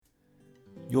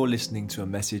You're listening to a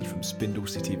message from Spindle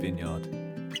City Vineyard.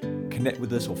 Connect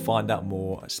with us or find out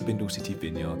more at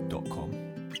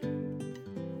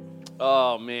spindlecityvineyard.com.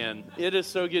 Oh, man. It is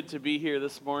so good to be here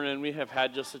this morning. We have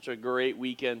had just such a great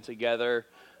weekend together.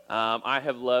 I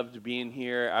have loved being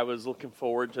here. I was looking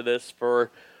forward to this for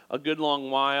a good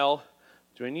long while.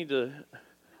 Do I need to...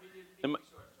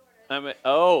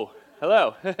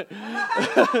 Hello.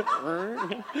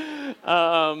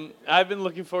 I've been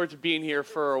looking forward to being here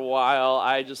for a while.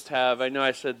 I know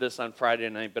I said this on Friday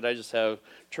night, but I just have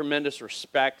tremendous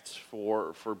respect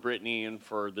for Brittany and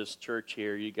for this church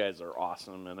here. You guys are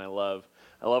awesome, and I love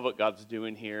what God's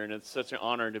doing here, and it's such an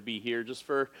honor to be here just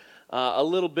for a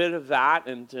little bit of that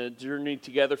and to journey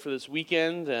together for this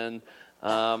weekend, and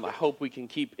I hope we can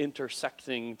keep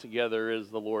intersecting together as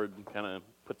the Lord kind of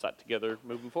puts that together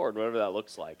moving forward, whatever that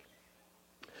looks like.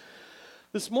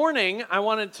 This morning, I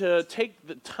wanted to take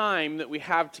the time that we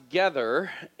have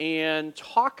together and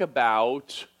talk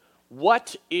about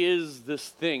what is this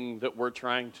thing that we're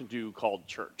trying to do called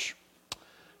church.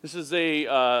 This is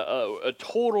a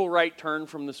total right turn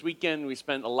from this weekend. We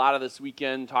spent a lot of this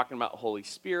weekend talking about Holy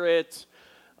Spirit,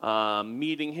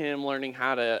 meeting Him, learning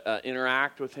how to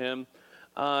interact with Him.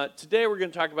 Today, we're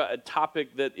going to talk about a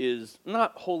topic that is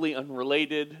not wholly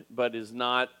unrelated, but is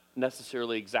not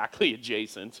necessarily exactly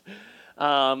adjacent.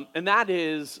 And that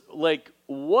is,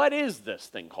 what is this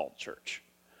thing called church?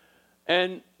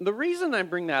 And the reason I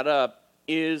bring that up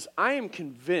is I am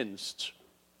convinced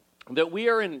that we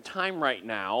are in a time right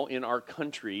now in our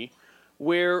country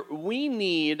where we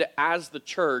need, as the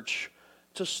church,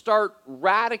 to start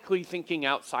radically thinking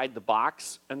outside the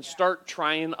box and start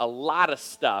trying a lot of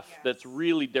stuff that's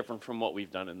really different from what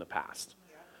we've done in the past.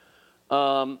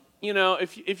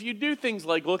 If you do things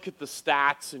like look at the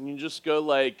stats and you just go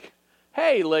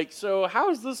hey, so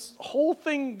how's this whole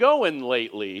thing going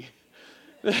lately?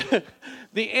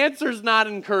 The answer's not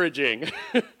encouraging.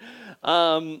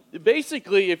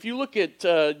 Basically, if you look at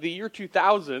the year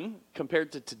 2000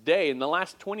 compared to today, in the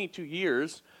last 22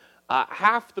 years,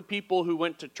 half the people who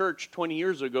went to church 20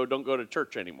 years ago don't go to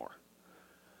church anymore.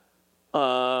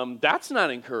 That's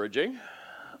not encouraging.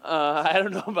 I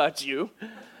don't know about you.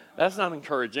 That's not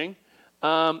encouraging.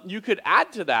 You could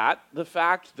add to that the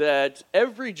fact that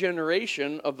every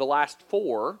generation of the last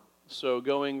four, so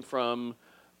going from,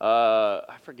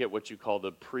 I forget what you call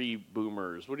the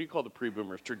pre-boomers. What do you call the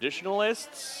pre-boomers?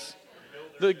 Traditionalists?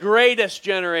 The greatest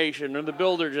generation, or the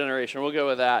builder generation. We'll go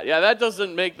with that. Yeah, that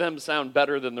doesn't make them sound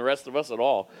better than the rest of us at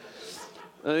all.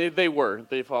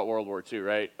 They fought World War II,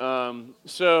 right?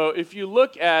 So if you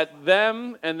look at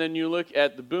them, and then you look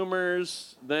at the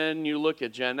boomers, then you look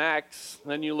at Gen X,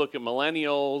 then you look at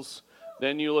millennials,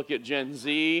 then you look at Gen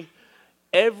Z,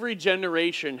 every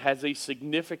generation has a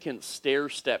significant stair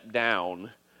step down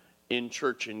in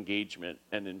church engagement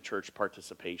and in church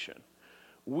participation.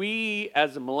 We,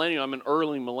 as a millennial, I'm an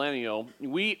early millennial,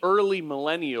 we early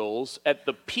millennials at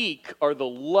the peak are the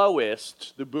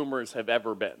lowest the boomers have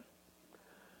ever been.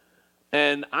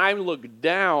 And I look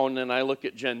down and I look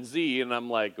at Gen Z and I'm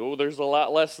like, oh, there's a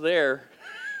lot less there.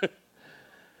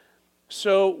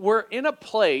 So we're in a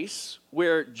place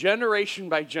where generation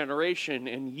by generation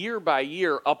and year by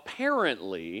year,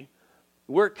 apparently,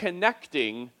 we're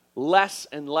connecting less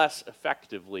and less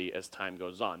effectively as time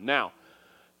goes on. Now,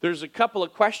 there's a couple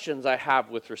of questions I have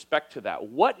with respect to that.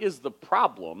 What is the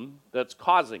problem that's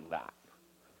causing that?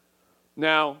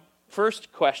 Now,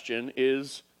 first question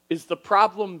is the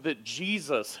problem that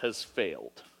Jesus has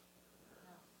failed?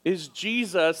 Is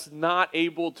Jesus not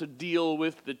able to deal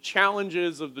with the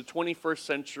challenges of the 21st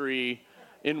century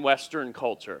in Western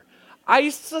culture? I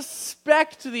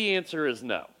suspect the answer is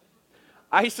no.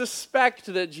 I suspect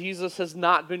that Jesus has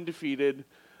not been defeated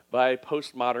by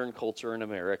postmodern culture in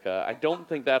America. I don't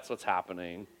think that's what's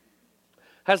happening.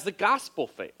 Has the gospel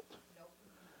failed?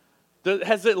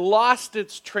 Has it lost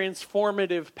its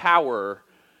transformative power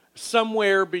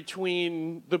somewhere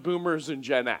between the boomers and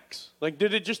Gen X?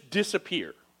 Did it just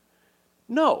disappear?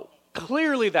 No,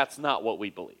 clearly that's not what we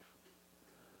believe.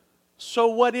 So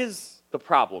what is the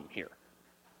problem here?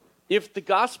 If the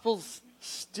gospel's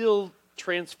still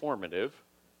transformative,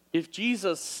 if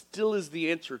Jesus still is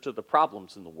the answer to the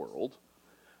problems in the world,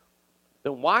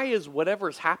 then why is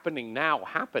whatever's happening now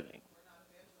happening?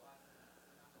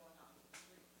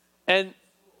 And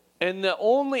the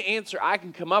only answer I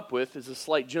can come up with is a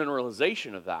slight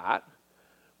generalization of that,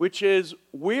 which is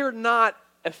we're not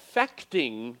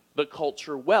affecting the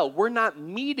culture well. We're not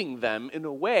meeting them in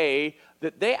a way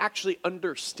that they actually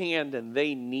understand and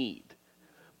they need.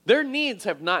 Their needs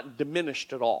have not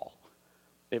diminished at all.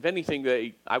 If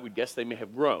anything, I would guess they may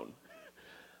have grown.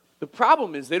 The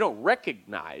problem is they don't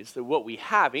recognize that what we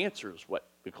have answers what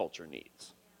the culture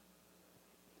needs.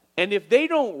 And if they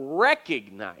don't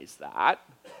recognize that,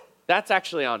 that's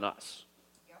actually on us.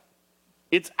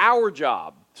 It's our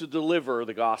job to deliver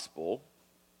the gospel,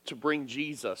 to bring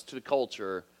Jesus to the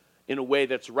culture in a way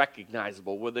that's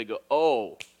recognizable, where they go,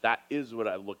 oh, that is what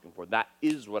I'm looking for. That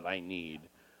is what I need.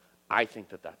 I think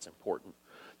that that's important.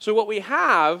 So what we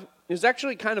have is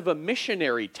actually kind of a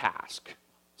missionary task,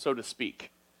 so to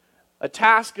speak, a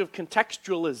task of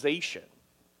contextualization.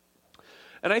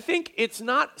 And I think it's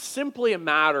not simply a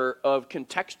matter of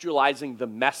contextualizing the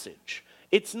message.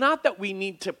 It's not that we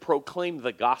need to proclaim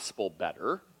the gospel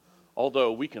better,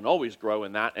 although we can always grow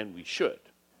in that, and we should.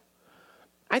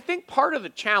 I think part of the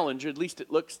challenge, at least it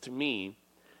looks to me,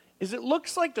 is it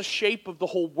looks like the shape of the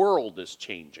whole world is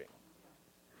changing.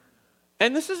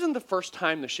 And this isn't the first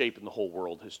time the shape of the whole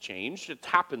world has changed. It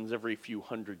happens every few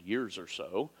hundred years or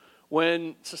so,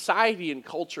 when society and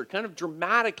culture kind of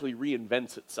dramatically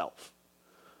reinvents itself.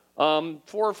 400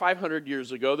 or 500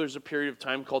 years ago, there's a period of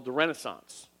time called the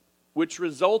Renaissance, which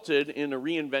resulted in a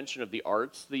reinvention of the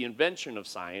arts, the invention of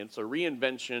science, a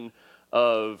reinvention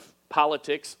of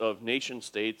politics, of nation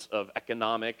states, of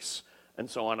economics, and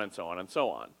so on and so on and so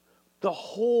on. The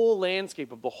whole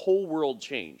landscape of the whole world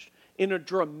changed in a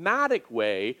dramatic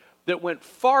way that went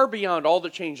far beyond all the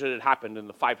change that had happened in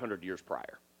the 500 years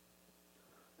prior.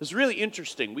 It's really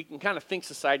interesting. We can kind of think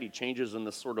society changes in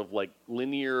this sort of like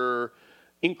linear,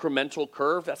 incremental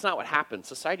curve. That's not what happens.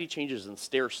 Society changes in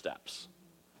stair steps.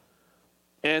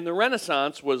 And the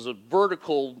Renaissance was a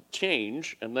vertical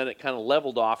change, and then it kind of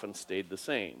leveled off and stayed the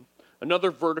same. Another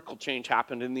vertical change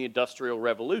happened in the Industrial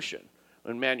Revolution,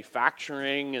 when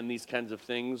manufacturing and these kinds of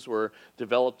things were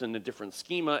developed in a different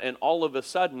schema, and all of a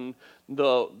sudden,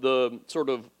 the sort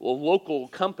of local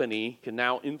company can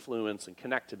now influence and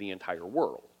connect to the entire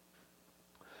world.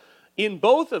 In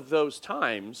both of those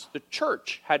times, the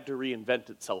church had to reinvent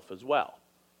itself as well.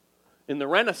 In the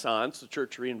Renaissance, the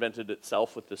church reinvented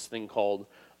itself with this thing called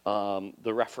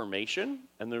the Reformation,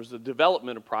 and there's the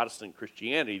development of Protestant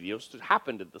Christianity. Those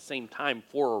happened at the same time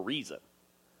for a reason.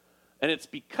 And it's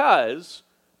because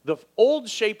the old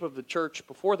shape of the church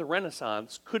before the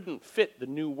Renaissance couldn't fit the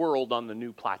new world on the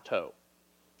new plateau.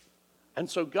 And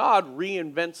so God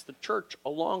reinvents the church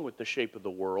along with the shape of the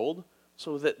world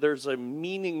so that there's a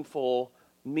meaningful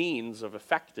means of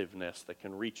effectiveness that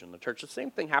can reach in the church. The same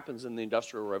thing happens in the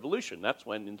Industrial Revolution. That's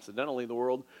when, incidentally, the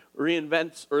world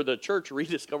reinvents, or the church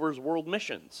rediscovers world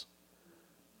missions.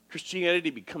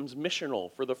 Christianity becomes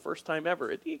missional for the first time ever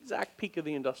at the exact peak of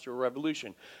the Industrial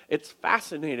Revolution. It's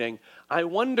fascinating. I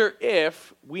wonder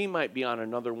if we might be on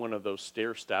another one of those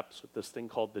stair steps with this thing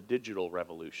called the digital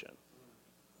revolution.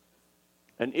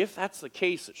 And if that's the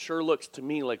case, it sure looks to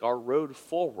me like our road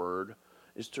forward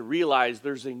is to realize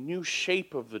there's a new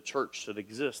shape of the church that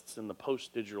exists in the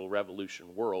post-digital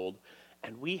revolution world,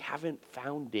 and we haven't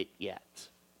found it yet.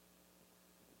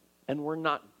 And we're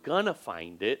not gonna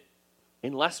find it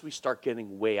unless we start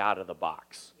getting way out of the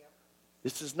box. Yep.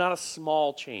 This is not a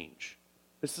small change.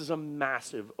 This is a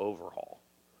massive overhaul.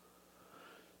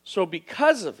 So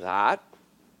because of that,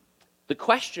 the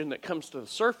question that comes to the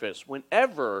surface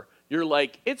whenever you're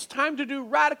like, it's time to do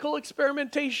radical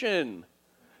experimentation,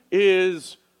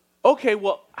 is, okay,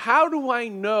 well, how do I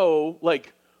know,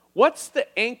 like, what's the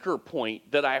anchor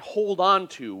point that I hold on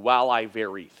to while I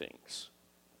vary things?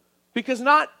 Because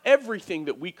not everything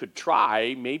that we could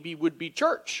try maybe would be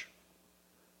church.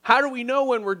 How do we know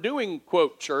when we're doing,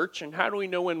 quote, church, and how do we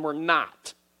know when we're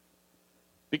not?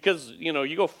 Because, you know,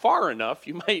 you go far enough,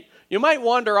 you might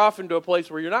wander off into a place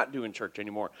where you're not doing church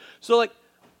anymore. So, like,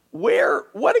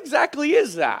 what exactly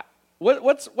is that?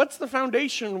 What's the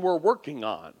foundation we're working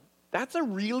on? That's a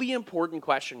really important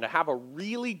question to have a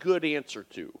really good answer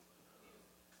to.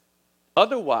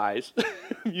 Otherwise,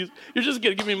 you're just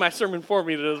going to give me my sermon for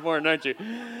me this morning, aren't you?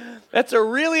 That's a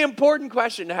really important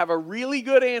question to have a really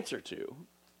good answer to.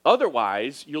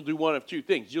 Otherwise, you'll do one of two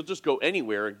things. You'll just go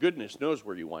anywhere, and goodness knows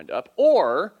where you wind up.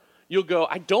 Or you'll go,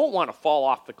 I don't want to fall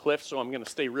off the cliff, so I'm going to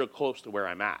stay real close to where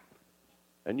I'm at.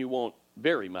 And we won't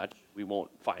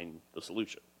find the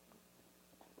solution.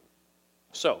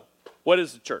 So, what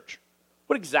is the church?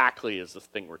 What exactly is this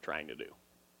thing we're trying to do?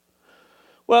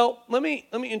 Well, let me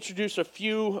introduce a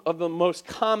few of the most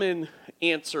common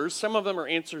answers. Some of them are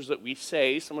answers that we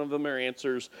say. Some of them are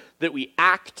answers that we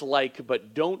act like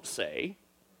but don't say.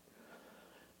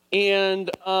 And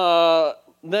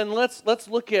then let's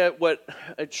look at what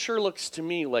it sure looks to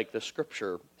me like the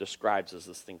Scripture describes as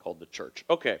this thing called the church.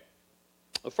 Okay,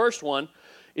 the first one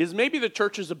is maybe the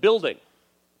church is a building.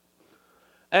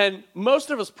 And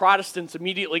most of us Protestants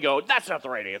immediately go, that's not the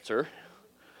right answer.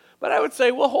 But I would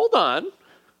say, well, hold on,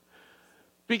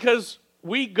 because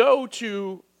we go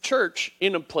to church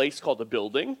in a place called a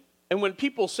building, and when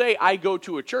people say, I go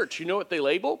to a church, you know what they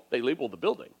label? They label the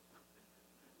building,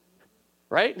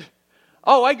 right?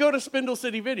 Oh, I go to Spindle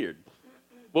City Vineyard.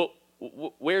 Well,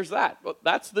 where's that? Well,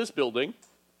 that's this building.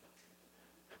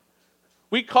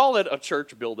 We call it a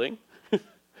church building,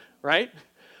 right?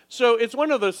 So it's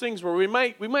one of those things where we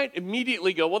might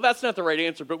immediately go, well, that's not the right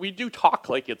answer, but we do talk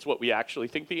like it's what we actually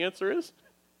think the answer is,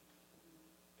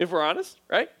 if we're honest,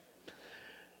 right?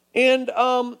 And,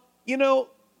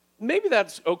 maybe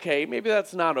that's okay, maybe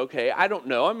that's not okay, I don't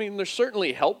know. I mean, they're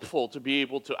certainly helpful to be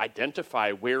able to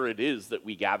identify where it is that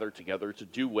we gather together to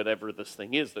do whatever this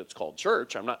thing is that's called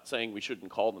church. I'm not saying we shouldn't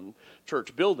call them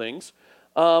church buildings.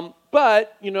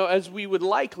 But, as we would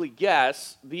likely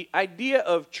guess, the idea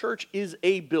of church is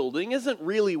a building isn't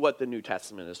really what the New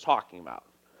Testament is talking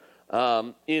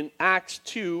about. In Acts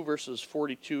 2, verses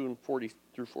 42 and 40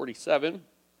 through 47,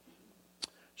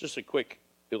 just a quick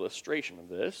illustration of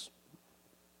this.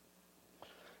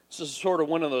 This is sort of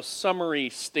one of those summary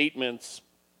statements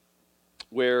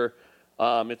where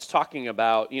it's talking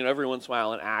about, every once in a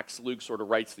while in Acts, Luke sort of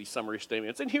writes these summary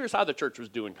statements, and here's how the church was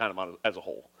doing kind of as a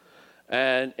whole.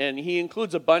 And he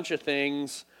includes a bunch of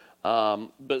things,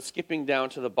 but skipping down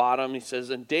to the bottom, he says,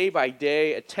 and day by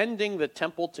day, attending the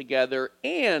temple together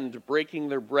and breaking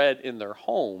their bread in their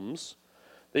homes,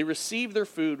 they received their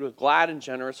food with glad and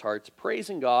generous hearts,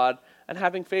 praising God and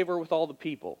having favor with all the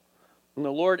people. And the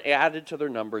Lord added to their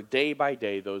number day by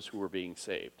day those who were being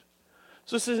saved.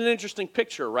 So this is an interesting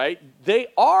picture, right? They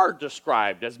are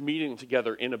described as meeting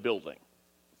together in a building,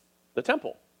 the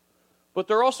temple. But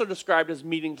they're also described as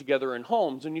meeting together in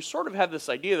homes. And you sort of have this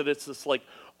idea that it's this like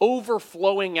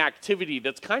overflowing activity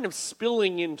that's kind of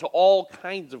spilling into all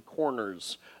kinds of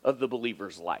corners of the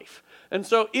believer's life. And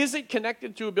so is it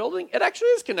connected to a building? It actually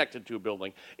is connected to a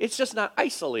building. It's just not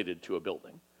isolated to a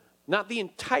building. Not the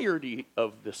entirety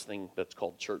of this thing that's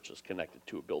called church is connected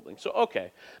to a building. So,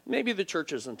 okay, maybe the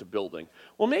church isn't a building.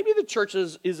 Well, maybe the church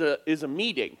is a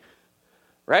meeting,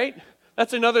 right?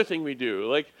 That's another thing we do.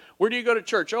 Like, where do you go to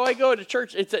church? Oh, I go to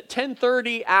church. It's at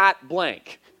 10:30 at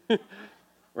blank,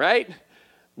 right?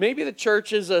 Maybe the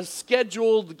church is a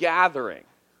scheduled gathering.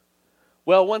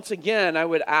 Well, once again, I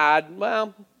would add,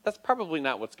 well, that's probably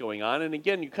not what's going on. And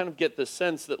again, you kind of get the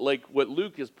sense that like what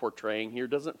Luke is portraying here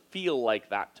doesn't feel like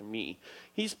that to me.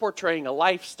 He's portraying a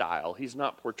lifestyle. He's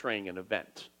not portraying an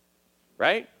event,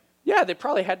 right? Yeah, they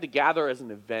probably had to gather as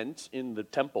an event in the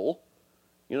temple.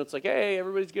 It's like, hey,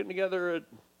 everybody's getting together at,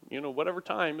 whatever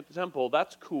time at the temple.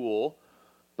 That's cool.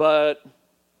 But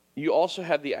you also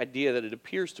have the idea that it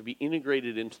appears to be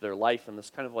integrated into their life in this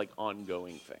kind of like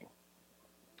ongoing thing.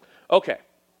 Okay.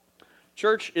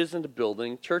 Church isn't a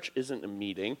building. Church isn't a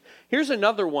meeting. Here's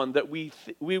another one that we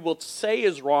will say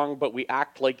is wrong, but we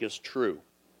act like is true.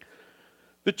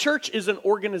 The church is an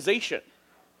organization.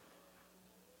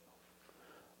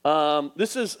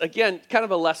 This is, again, kind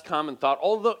of a less common thought,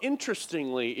 although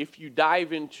interestingly, if you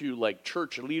dive into like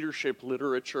church leadership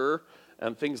literature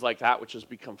and things like that, which has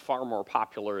become far more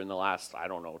popular in the last,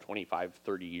 25,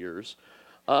 30 years,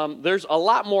 there's a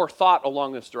lot more thought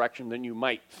along this direction than you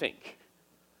might think.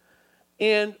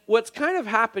 And what's kind of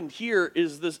happened here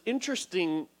is this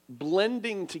interesting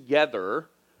blending together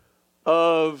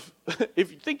of,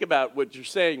 if you think about what you're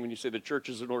saying when you say the church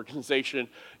is an organization,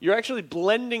 you're actually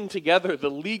blending together the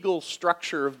legal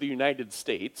structure of the United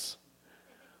States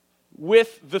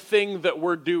with the thing that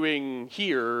we're doing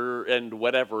here and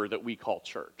whatever that we call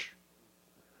church.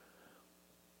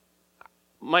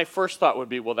 My first thought would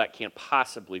be, well, that can't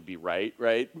possibly be right?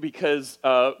 Because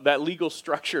that legal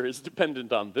structure is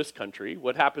dependent on this country.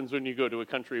 What happens when you go to a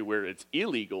country where it's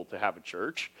illegal to have a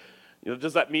church?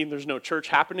 Does that mean there's no church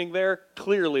happening there?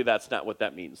 Clearly, that's not what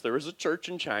that means. There is a church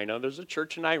in China. There's a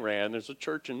church in Iran. There's a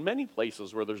church in many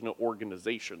places where there's no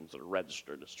organizations that are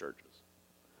registered as churches.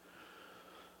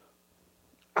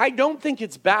 I don't think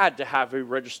it's bad to have a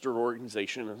registered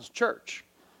organization as a church.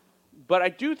 But I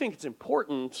do think it's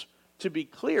important to be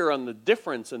clear on the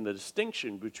difference and the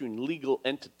distinction between legal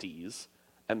entities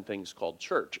and things called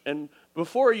church. And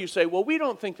before you say, well, we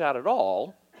don't think that at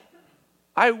all,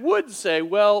 I would say,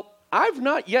 well, I've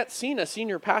not yet seen a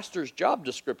senior pastor's job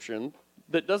description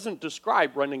that doesn't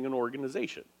describe running an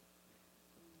organization.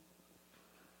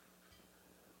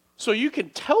 So you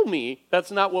can tell me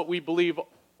that's not what we believe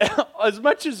as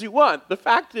much as you want. The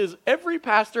fact is, every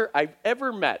pastor I've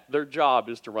ever met, their job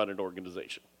is to run an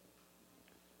organization.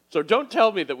 So don't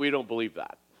tell me that we don't believe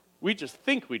that. We just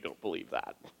think we don't believe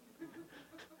that.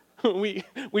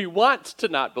 We want to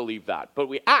not believe that, but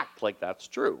we act like that's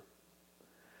true.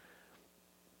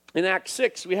 In Acts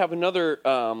 6, we have another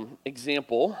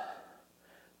example,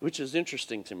 which is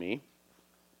interesting to me.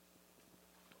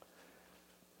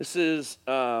 This is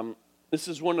one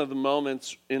of the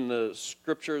moments in the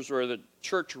scriptures where the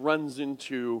church runs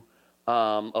into a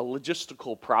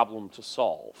logistical problem to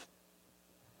solve.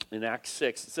 In Acts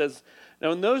 6, it says,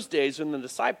 "Now in those days when the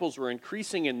disciples were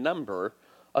increasing in number,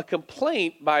 a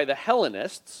complaint by the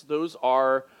Hellenists," those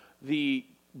are the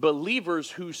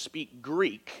believers who speak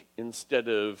Greek instead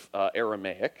of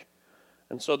Aramaic,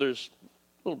 and so there's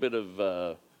a little bit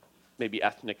of maybe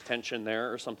ethnic tension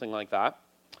there or something like that.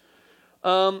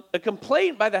 A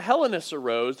complaint by the Hellenists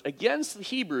arose against the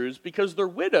Hebrews because their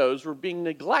widows were being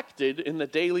neglected in the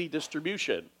daily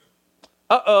distribution.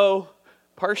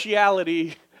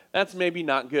 Partiality, that's maybe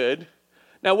not good.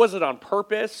 Now, was it on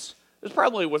purpose? This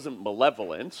probably wasn't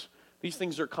malevolent. These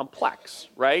things are complex,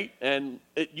 right? And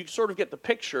you sort of get the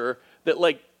picture that,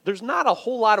 there's not a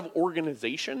whole lot of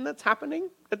organization that's happening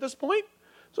at this point.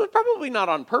 So it's probably not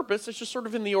on purpose. It's just sort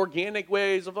of in the organic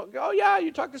ways of, oh, yeah,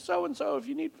 you talk to so-and-so if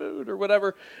you need food or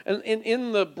whatever. And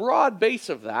in the broad base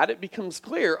of that, it becomes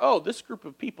clear, this group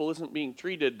of people isn't being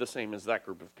treated the same as that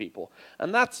group of people.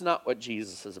 And that's not what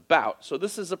Jesus is about. So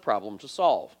this is a problem to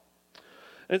solve.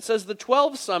 And it says the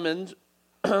 12 summoned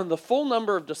the full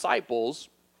number of disciples,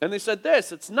 and they said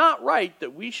this, "It's not right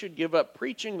that we should give up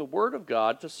preaching the word of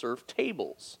God to serve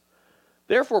tables.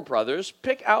 Therefore, brothers,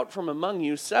 pick out from among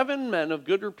you 7 men of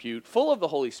good repute, full of the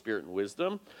Holy Spirit and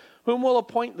wisdom, whom will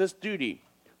appoint this duty.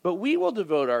 But we will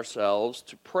devote ourselves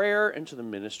to prayer and to the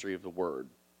ministry of the word."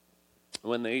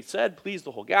 When they said, "Please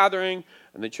the whole gathering,"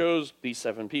 and they chose these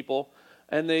 7 people,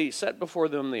 and they set before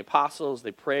them the apostles,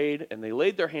 they prayed, and they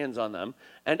laid their hands on them.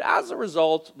 And as a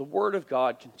result, the word of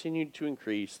God continued to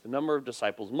increase. The number of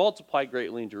disciples multiplied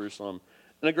greatly in Jerusalem,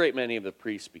 and a great many of the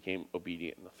priests became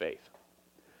obedient in the faith.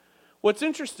 What's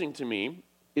interesting to me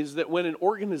is that when an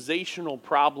organizational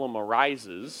problem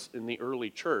arises in the early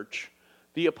church,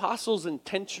 the apostles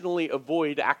intentionally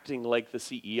avoid acting like the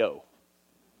CEO.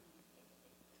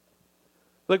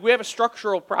 We have a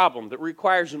structural problem that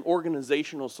requires an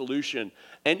organizational solution,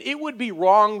 and it would be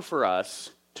wrong for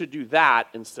us to do that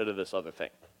instead of this other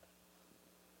thing.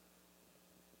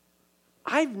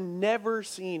 I've never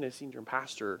seen a senior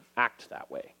pastor act that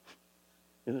way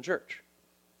in the church.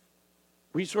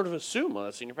 We sort of assume,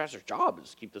 a senior pastor's job is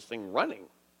to keep this thing running.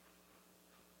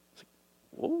 It's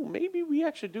maybe we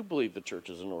actually do believe the church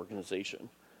is an organization.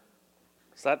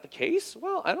 Is that the case?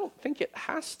 Well, I don't think it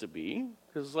has to be,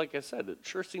 because like I said, it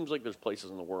sure seems like there's places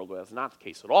in the world where that's not the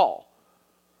case at all.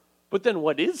 But then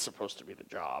what is supposed to be the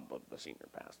job of the senior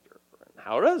pastor? And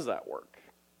how does that work?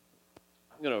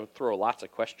 I'm going to throw lots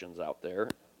of questions out there.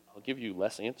 I'll give you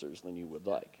less answers than you would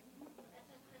like.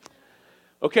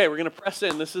 Okay, we're going to press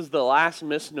in. This is the last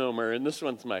misnomer, and this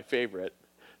one's my favorite,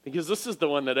 because this is the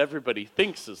one that everybody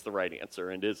thinks is the right answer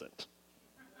and isn't.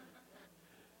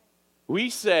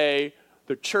 We say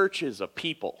the church is a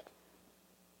people.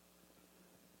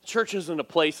 Church isn't a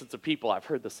place, it's a people. I've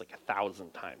heard this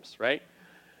 1,000 times, right?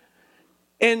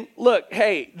 And look,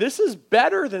 hey, this is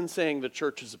better than saying the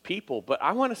church is a people, but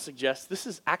I want to suggest this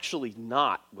is actually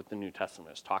not what the New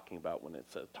Testament is talking about when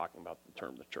it's talking about the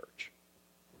term the church.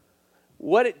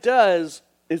 What it does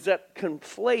is that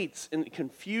conflates and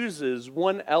confuses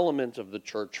one element of the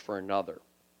church for another.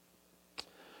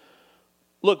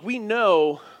 Look, we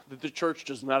know that the church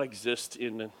does not exist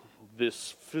in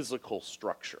this physical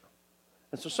structure.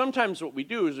 And so sometimes what we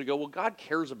do is we go, well, God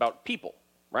cares about people,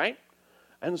 right?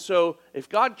 And so if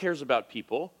God cares about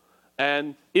people,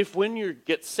 and if when you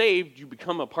get saved, you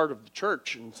become a part of the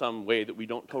church in some way that we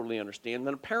don't totally understand,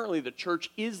 then apparently the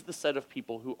church is the set of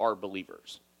people who are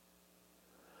believers.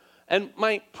 And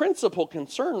my principal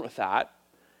concern with that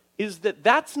is that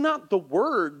that's not the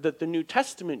word that the New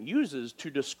Testament uses to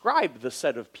describe the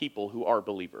set of people who are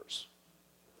believers.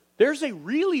 There's a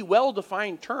really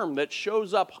well-defined term that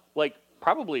shows up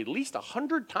probably at least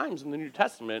 100 times in the New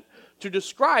Testament to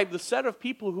describe the set of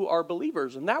people who are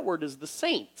believers, and that word is the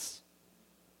saints.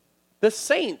 The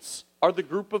saints are the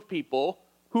group of people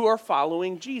who are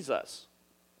following Jesus.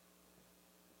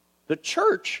 The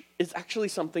church is actually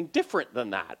something different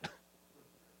than that.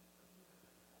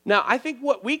 Now, I think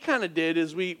what we kind of did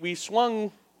is we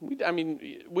swung, when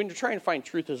you're trying to find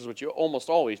truth, this is what you almost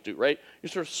always do, right? You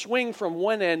sort of swing from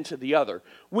one end to the other.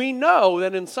 We know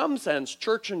that in some sense,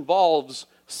 church involves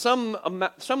some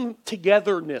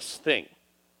togetherness thing,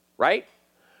 right?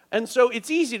 And so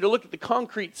it's easy to look at the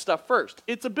concrete stuff first.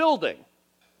 It's a building.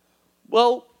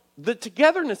 Well, the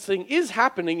togetherness thing is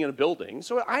happening in a building,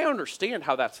 so I understand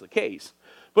how that's the case.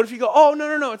 But if you go, oh,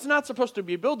 no, it's not supposed to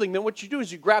be a building, then what you do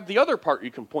is you grab the other part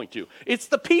you can point to. It's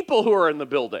the people who are in the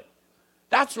building.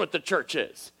 That's what the church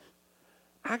is.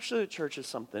 Actually, the church is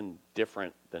something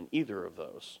different than either of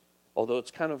those, although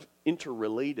it's kind of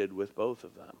interrelated with both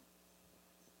of them.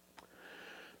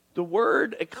 The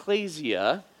word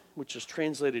ecclesia, which is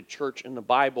translated church in the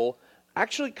Bible,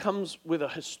 actually comes with a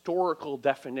historical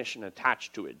definition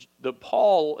attached to it.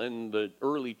 Paul and the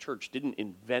early church didn't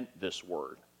invent this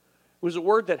word. It was a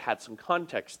word that had some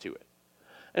context to it.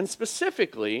 And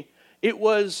specifically, it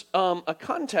was a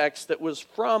context that was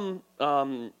from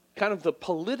kind of the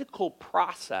political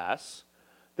process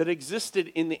that existed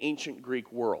in the ancient Greek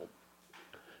world.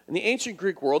 In the ancient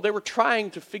Greek world, they were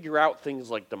trying to figure out things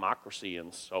like democracy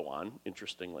and so on,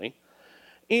 interestingly.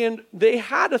 And they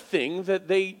had a thing that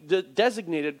they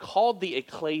designated called the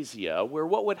ecclesia, where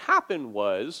what would happen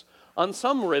was, on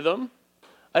some rhythm,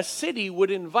 a city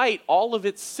would invite all of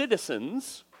its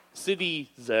citizens,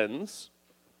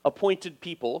 appointed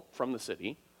people from the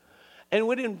city, and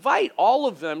would invite all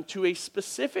of them to a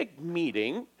specific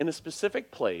meeting in a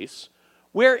specific place,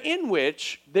 in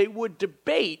which they would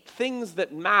debate things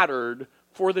that mattered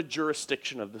for the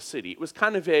jurisdiction of the city. It was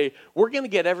kind of we're going to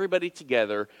get everybody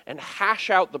together and hash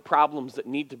out the problems that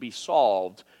need to be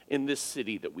solved in this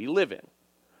city that we live in.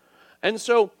 And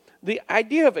so the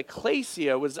idea of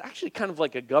ecclesia was actually kind of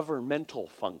like a governmental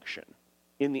function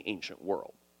in the ancient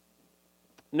world.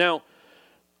 Now,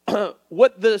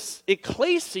 what this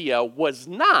ecclesia was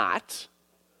not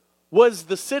was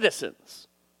the citizens.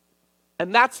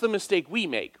 And that's the mistake we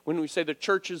make when we say the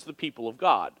church is the people of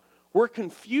God. We're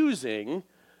confusing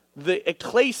the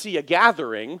ecclesia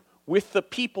gathering with the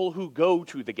people who go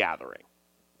to the gathering.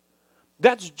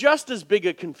 That's just as big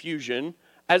a confusion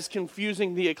as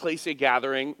confusing the ecclesia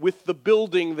gathering with the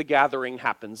building the gathering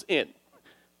happens in.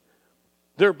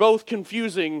 They're both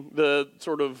confusing the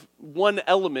sort of one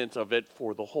element of it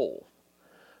for the whole.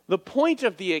 The point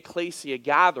of the ecclesia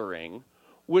gathering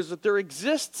was that there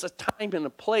exists a time and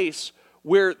a place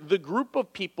where the group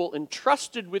of people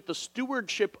entrusted with the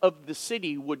stewardship of the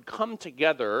city would come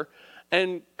together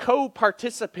and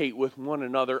co-participate with one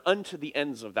another unto the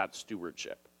ends of that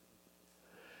stewardship.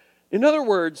 In other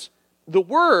words, the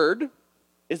word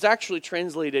is actually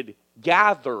translated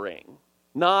gathering,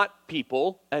 not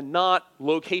people and not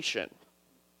location.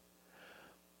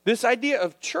 This idea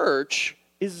of church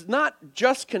is not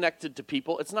just connected to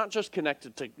people, it's not just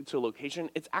connected to location,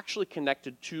 it's actually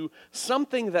connected to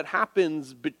something that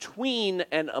happens between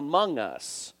and among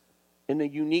us in a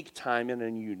unique time and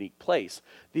in a unique place.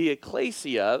 The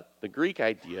ecclesia, the Greek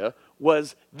idea,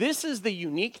 was this is the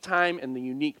unique time and the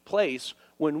unique place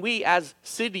when we as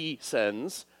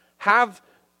citizens have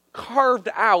carved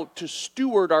out to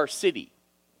steward our city.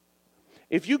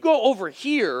 If you go over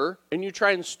here and you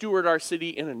try and steward our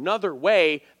city in another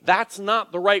way, that's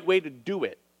not the right way to do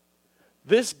it.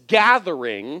 This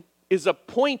gathering is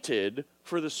appointed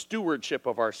for the stewardship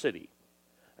of our city.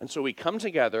 And so we come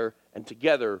together, and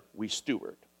together we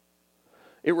steward.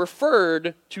 It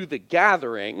referred to the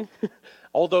gathering,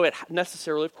 although it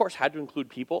necessarily, of course, had to include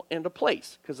people and a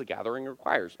place, because the gathering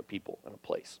requires a people and a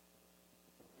place.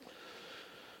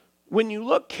 When you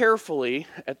look carefully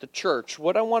at the church,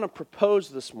 what I want to propose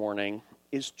this morning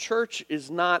is church is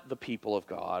not the people of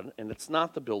God, and it's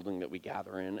not the building that we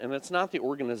gather in, and it's not the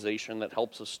organization that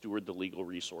helps us steward the legal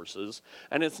resources,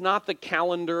 and it's not the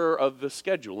calendar of the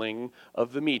scheduling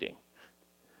of the meeting.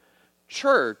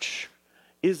 Church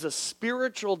is a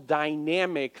spiritual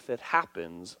dynamic that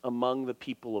happens among the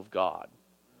people of God,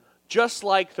 just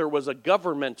like there was a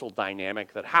governmental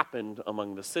dynamic that happened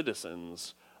among the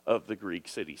citizens of the Greek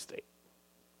city-state.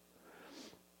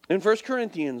 In 1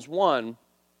 Corinthians 1,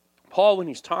 Paul, when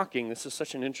he's talking, this is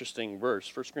such an interesting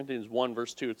verse. 1 Corinthians 1,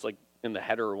 verse 2, it's like in the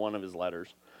header of one of his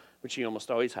letters, which he almost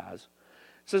always has. It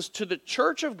says, "To the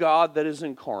church of God that is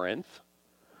in Corinth,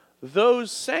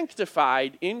 those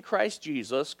sanctified in Christ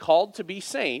Jesus, called to be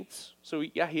saints." So,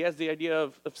 yeah, he has the idea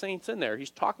of saints in there.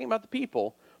 He's talking about the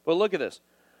people. But look at this.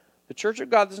 The church of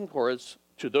God that is in Corinth,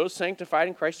 to those sanctified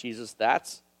in Christ Jesus,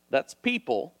 that's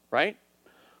people, right?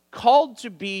 Called to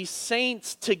be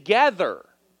saints together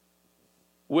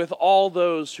with all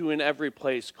those who in every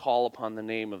place call upon the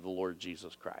name of the Lord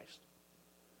Jesus Christ.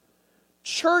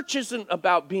 Church isn't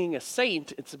about being a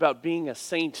saint, it's about being a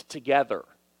saint together.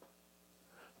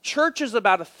 Church is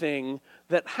about a thing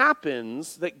that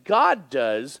happens, that God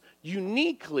does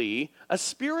uniquely, a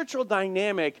spiritual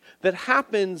dynamic that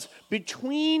happens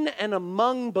between and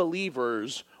among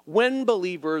believers when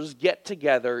believers get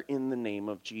together in the name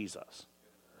of Jesus.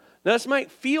 Now, this might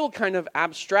feel kind of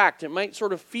abstract. It might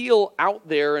sort of feel out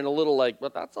there and a little like,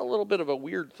 but that's a little bit of a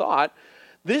weird thought.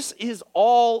 This is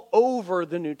all over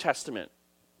the New Testament.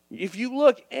 If you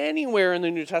look anywhere in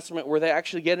the New Testament where they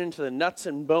actually get into the nuts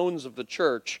and bones of the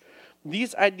church,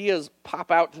 these ideas pop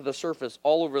out to the surface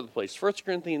all over the place. 1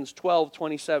 Corinthians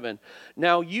 12:27.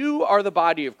 Now you are the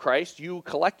body of Christ, you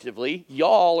collectively,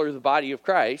 y'all are the body of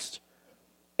Christ,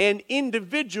 and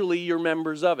individually you're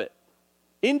members of it.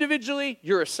 Individually,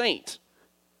 you're a saint.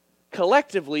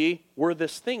 Collectively, we're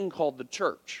this thing called the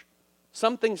church.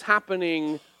 Something's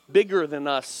happening bigger than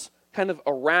us, kind of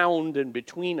around and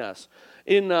between us.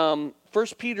 In 1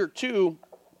 Peter 2,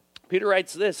 Peter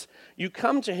writes this, you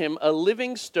come to him a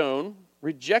living stone,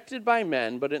 rejected by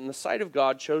men, but in the sight of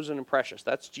God, chosen and precious.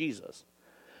 That's Jesus.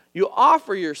 You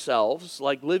offer yourselves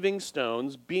like living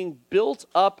stones, being built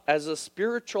up as a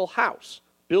spiritual house,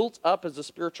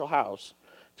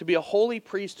 to be a holy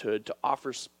priesthood, to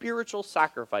offer spiritual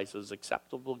sacrifices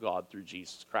acceptable to God through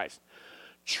Jesus Christ.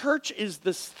 Church is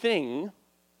this thing,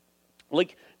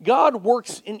 like God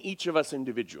works in each of us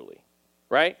individually,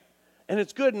 right? And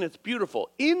it's good and it's beautiful.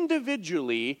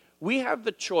 Individually, we have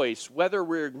the choice whether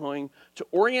we're going to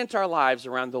orient our lives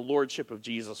around the lordship of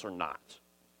Jesus or not,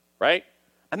 right?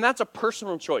 And that's a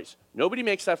personal choice. Nobody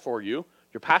makes that for you.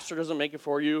 Your pastor doesn't make it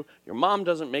for you. Your mom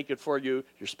doesn't make it for you.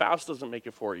 Your spouse doesn't make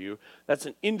it for you. That's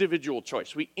an individual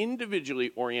choice. We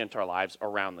individually orient our lives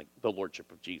around the lordship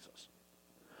of Jesus.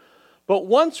 But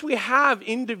once we have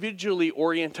individually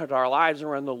oriented our lives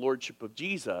around the lordship of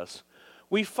Jesus,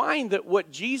 we find that what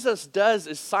Jesus does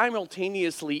is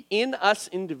simultaneously in us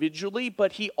individually,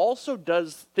 but he also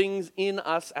does things in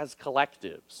us as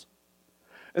collectives.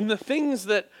 And the things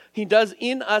that he does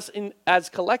in us as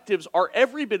collectives are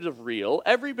every bit as real,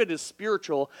 every bit as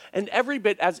spiritual, and every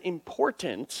bit as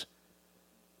important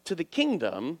to the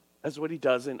kingdom as what he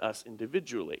does in us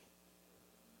individually.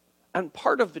 And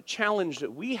part of the challenge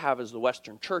that we have as the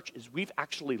Western church is we've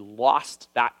actually lost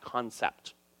that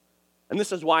concept. And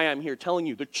this is why I'm here telling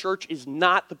you, the church is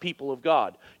not the people of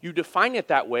God. You define it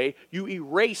that way, you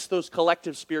erase those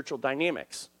collective spiritual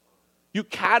dynamics. You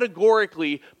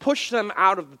categorically push them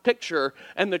out of the picture,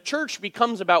 and the church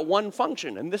becomes about one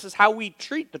function. And this is how we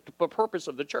treat the purpose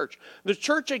of the church. The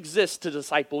church exists to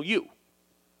disciple you.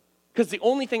 Because the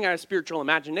only thing I have spiritual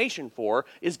imagination for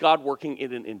is God working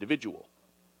in an individual.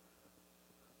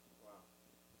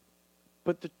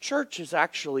 But the church is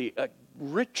actually a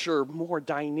richer, more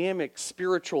dynamic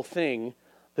spiritual thing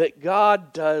that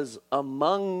God does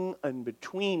among and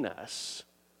between us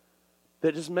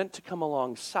that is meant to come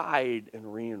alongside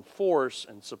and reinforce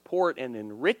and support and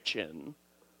enrich in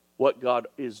what God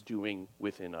is doing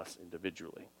within us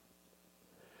individually.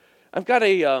 I've got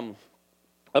a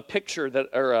picture that,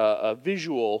 or a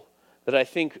visual that I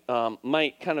think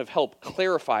might kind of help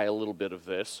clarify a little bit of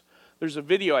this. There's a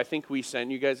video I think we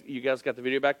sent. You guys got the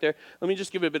video back there? Let me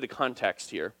just give a bit of context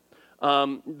here.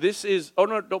 This is, oh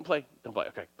no, don't play.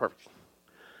 Okay, perfect.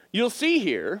 You'll see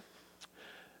here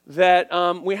that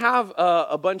we have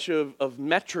a bunch of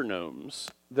metronomes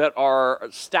that are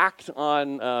stacked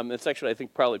on, it's actually I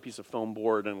think probably a piece of foam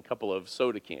board and a couple of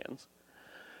soda cans.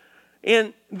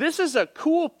 And this is a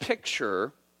cool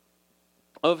picture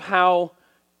of how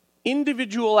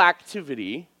individual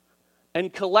activity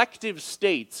and collective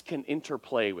states can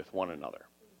interplay with one another.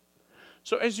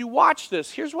 So as you watch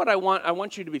this, here's what I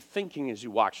want you to be thinking as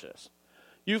you watch this.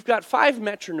 You've got 5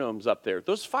 metronomes up there.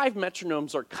 Those 5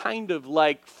 metronomes are kind of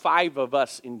like 5 of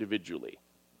us individually.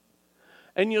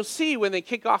 And you'll see when they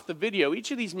kick off the video,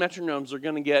 each of these metronomes are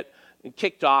going to get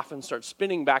kicked off and start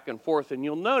spinning back and forth. And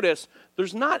you'll notice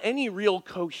there's not any real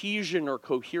cohesion or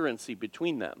coherency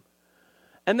between them.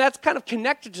 And that's kind of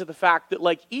connected to the fact that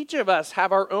like each of us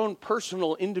have our own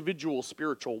personal individual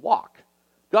spiritual walk.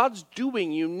 God's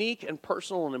doing unique and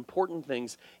personal and important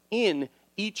things in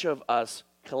each of us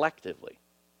collectively.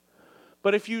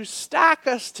 But if you stack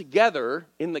us together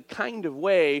in the kind of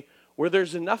way where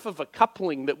there's enough of a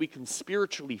coupling that we can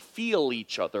spiritually feel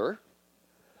each other,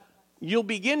 you'll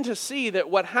begin to see that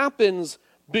what happens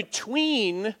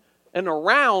between and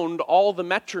around all the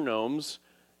metronomes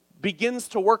begins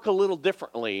to work a little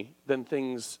differently than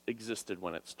things existed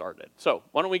when it started. So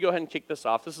why don't we go ahead and kick this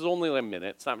off. This is only a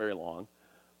minute. It's not very long,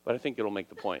 but I think it'll make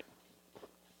the point.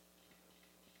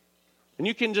 And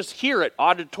you can just hear it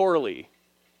auditorily.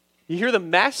 You hear the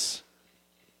mess?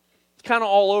 It's kind of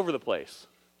all over the place.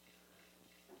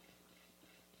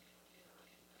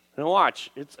 And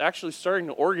watch, it's actually starting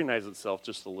to organize itself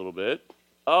just a little bit.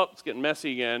 Oh, it's getting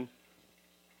messy again.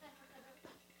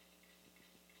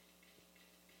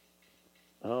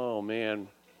 Oh, man.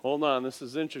 Hold on, this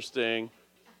is interesting.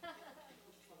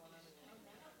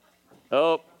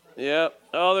 Oh, yeah.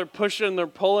 Oh, they're pushing, they're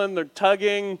pulling, they're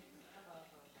tugging.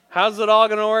 How's it all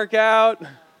going to work out?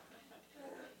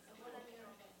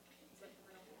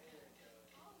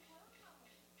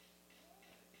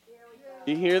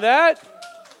 You hear that?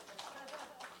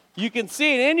 You can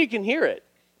see it and you can hear it.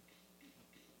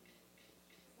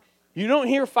 You don't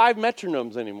hear 5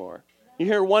 metronomes anymore. You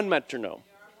hear 1 metronome.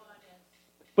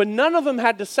 But none of them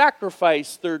had to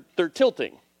sacrifice their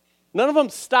tilting. None of them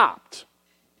stopped.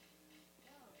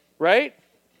 Right?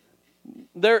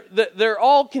 They're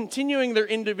all continuing their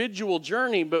individual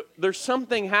journey, but there's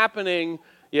something happening.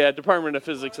 Yeah, Department of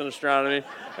Physics and Astronomy.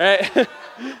 Right?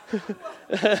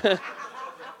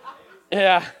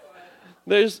 Yeah.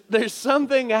 There's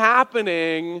something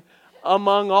happening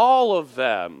among all of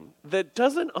them that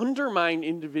doesn't undermine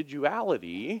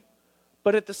individuality,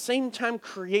 but at the same time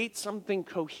create something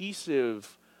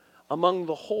cohesive among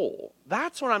the whole.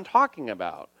 That's what I'm talking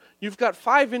about. You've got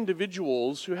 5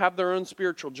 individuals who have their own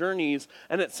spiritual journeys,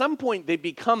 and at some point they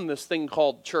become this thing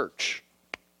called church,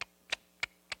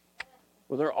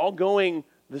 where they're all going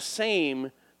the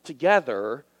same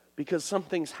together because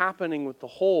something's happening with the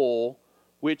whole,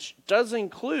 which does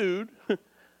include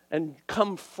and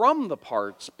come from the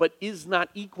parts, but is not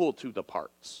equal to the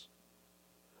parts.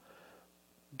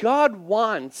 God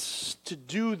wants to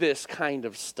do this kind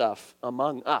of stuff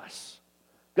among us.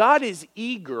 God is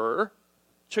eager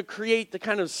to create the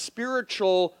kind of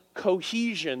spiritual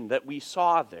cohesion that we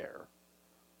saw there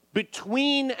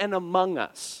between and among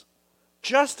us,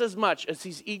 just as much as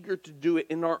he's eager to do it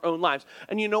in our own lives.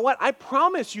 And you know what? I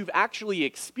promise you've actually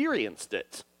experienced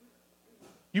it.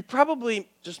 You probably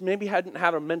just maybe hadn't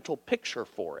had a mental picture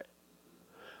for it.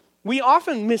 We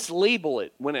often mislabel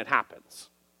it when it happens.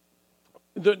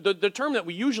 The term that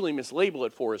we usually mislabel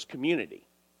it for is community,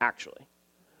 actually.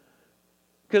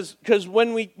 Because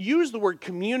when we use the word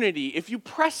community, if you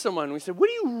press someone, we say, what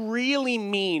do you really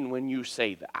mean when you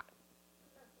say that?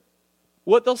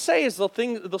 What they'll say is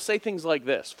they'll say things like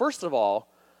this. First of all,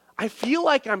 I feel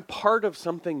like I'm part of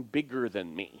something bigger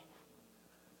than me.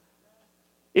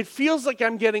 It feels like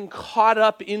I'm getting caught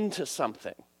up into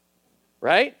something,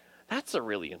 right? That's a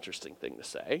really interesting thing to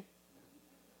say.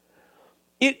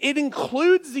 It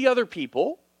includes the other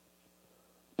people,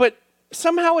 but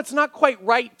somehow it's not quite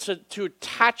right to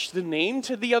attach the name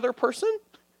to the other person.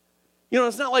 You know,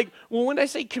 it's not like, well, when I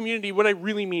say community, what I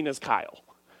really mean is Kyle.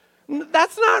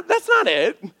 That's not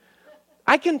it.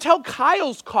 I can tell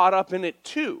Kyle's caught up in it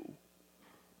too,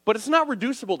 but it's not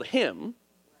reducible to him,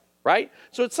 right?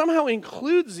 So it somehow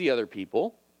includes the other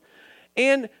people,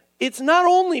 and it's not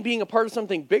only being a part of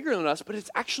something bigger than us, but it's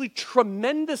actually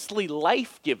tremendously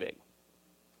life-giving,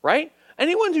 right?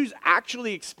 Anyone who's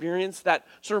actually experienced that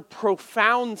sort of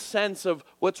profound sense of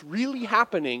what's really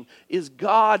happening is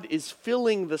God is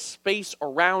filling the space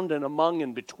around and among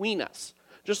and between us.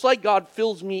 Just like God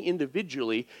fills me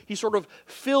individually, he sort of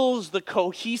fills the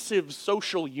cohesive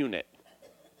social unit.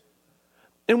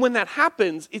 And when that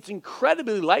happens, it's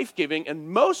incredibly life-giving, and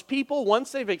most people,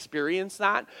 once they've experienced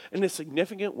that in a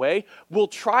significant way, will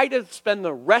try to spend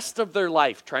the rest of their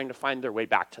life trying to find their way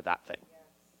back to that thing.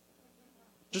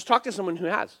 Just talk to someone who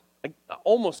has. I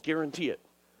almost guarantee it.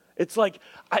 It's like,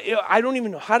 I don't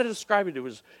even know how to describe it. It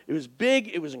was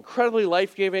big. It was incredibly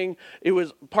life-giving. It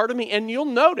was part of me. And you'll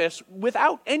notice,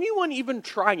 without anyone even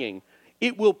trying,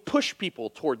 it will push people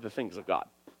toward the things of God.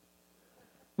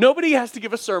 Nobody has to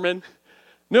give a sermon.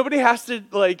 Nobody has to,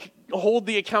 hold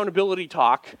the accountability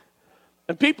talk.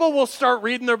 And people will start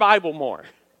reading their Bible more.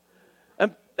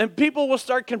 And people will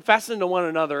start confessing to one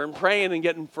another and praying and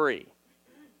getting free.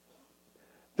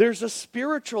 There's a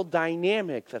spiritual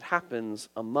dynamic that happens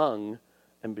among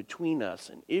and between us.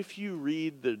 And if you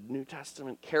read the New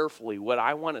Testament carefully, what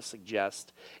I want to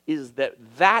suggest is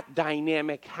that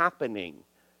dynamic happening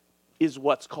is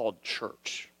what's called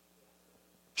church.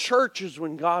 Church is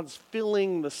when God's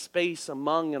filling the space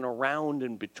among and around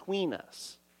and between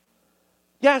us.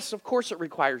 Yes, of course it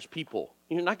requires people.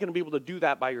 You're not going to be able to do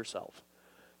that by yourself.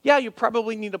 Yeah, you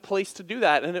probably need a place to do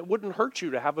that, and it wouldn't hurt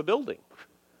you to have a building.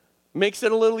 Makes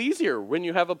it a little easier when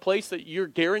you have a place that you're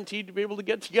guaranteed to be able to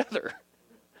get together,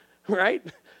 right?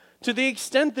 To the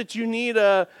extent that you need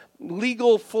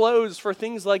legal flows for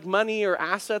things like money or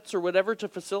assets or whatever to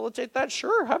facilitate that,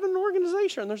 sure, have an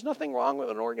organization. There's nothing wrong with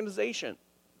an organization.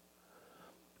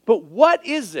 But what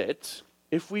is it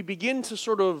if we begin to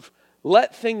sort of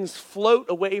let things float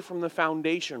away from the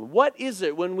foundation? What is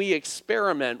it when we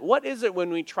experiment? What is it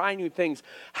when we try new things?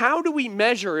 How do we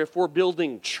measure if we're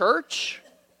building church?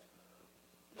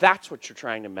 That's what you're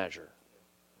trying to measure.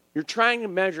 You're trying to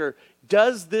measure,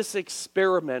 does this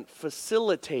experiment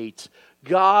facilitate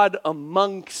God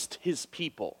amongst his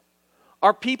people?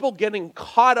 Are people getting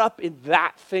caught up in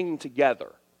that thing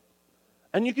together?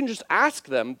 And you can just ask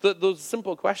them those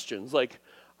simple questions like,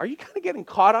 are you kind of getting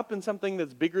caught up in something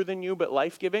that's bigger than you but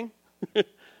life-giving?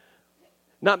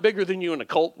 Not bigger than you in a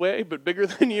cult way, but bigger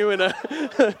than you in a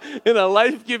in a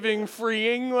life-giving,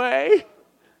 freeing way,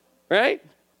 right?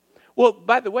 Well,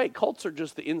 by the way, cults are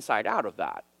just the inside out of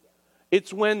that.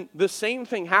 It's when the same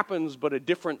thing happens, but a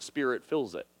different spirit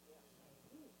fills it,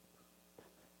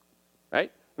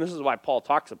 right? And this is why Paul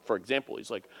talks, for example, he's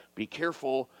like, be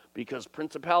careful because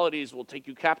principalities will take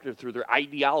you captive through their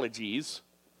ideologies.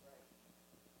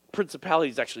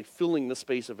 Principalities actually filling the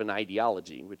space of an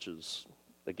ideology, which is,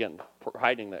 again,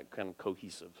 hiding that kind of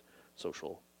cohesive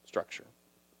social structure.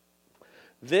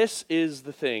 This is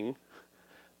the thing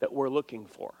that we're looking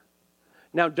for.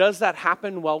 Now, does that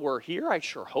happen while we're here? I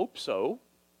sure hope so.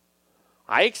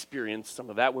 I experienced some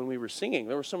of that when we were singing.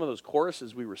 There were some of those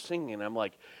choruses we were singing, and I'm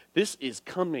like, this is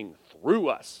coming through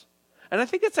us. And I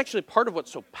think that's actually part of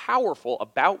what's so powerful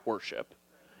about worship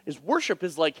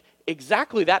is like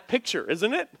exactly that picture,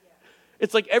 isn't it?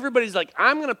 It's like everybody's like,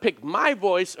 I'm going to pick my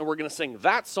voice, and we're going to sing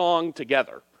that song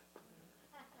together.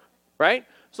 Right?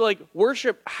 So like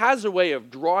worship has a way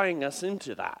of drawing us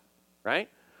into that, right?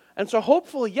 And so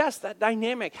hopefully, yes, that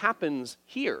dynamic happens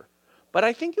here. But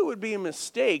I think it would be a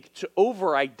mistake to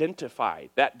over-identify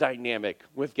that dynamic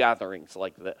with gatherings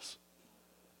like this.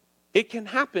 It can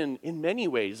happen in many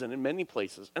ways and in many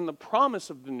places. And the promise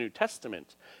of the New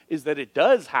Testament is that it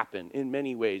does happen in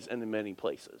many ways and in many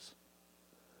places.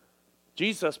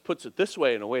 Jesus puts it this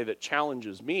way in a way that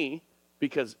challenges me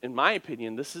because, in my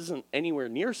opinion, this isn't anywhere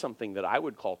near something that I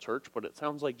would call church, but it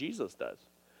sounds like Jesus does.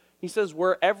 He says,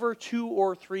 wherever 2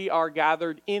 or 3 are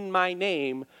gathered in my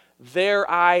name, there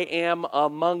I am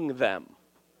among them.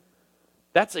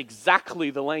 That's exactly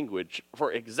the language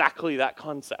for exactly that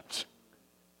concept.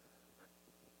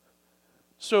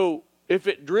 So if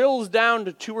it drills down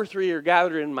to 2 or 3 are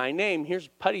gathered in my name, here's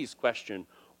Putty's question.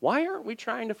 Why aren't we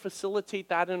trying to facilitate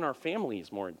that in our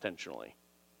families more intentionally?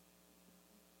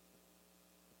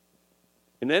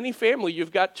 In any family,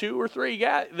 you've got 2 or 3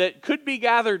 that could be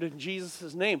gathered in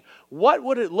Jesus' name. What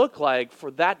would it look like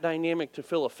for that dynamic to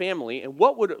fill a family? And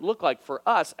what would it look like for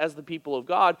us as the people of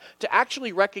God to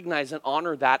actually recognize and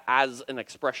honor that as an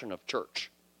expression of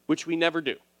church, which we never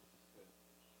do?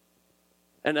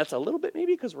 And that's a little bit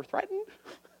maybe because we're threatened.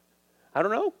 I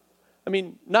don't know. I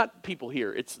mean, not people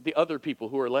here. It's the other people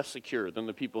who are less secure than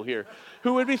the people here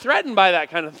who would be threatened by that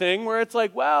kind of thing where it's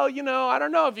like, well, you know, I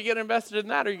don't know if you get invested in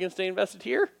that, are you going to stay invested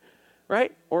here,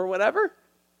 right? Or whatever.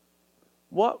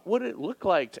 What would it look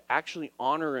like to actually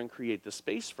honor and create the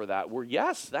space for that? Where,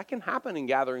 yes, that can happen in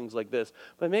gatherings like this,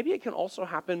 but maybe it can also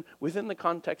happen within the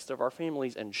context of our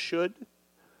families and should.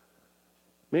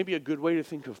 Maybe a good way to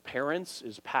think of parents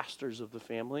is pastors of the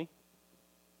family.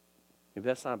 Maybe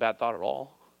that's not a bad thought at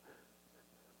all.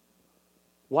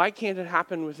 Why can't it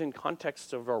happen within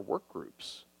context of our work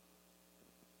groups?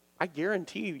 I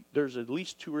guarantee there's at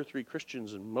least 2 or 3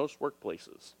 Christians in most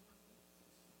workplaces.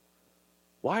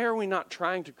 Why are we not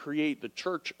trying to create the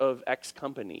church of X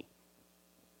company?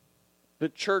 The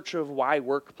church of Y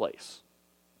workplace?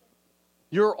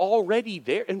 You're already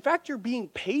there. In fact, you're being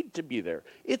paid to be there.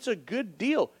 It's a good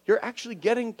deal. You're actually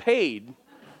getting paid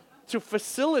to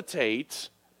facilitate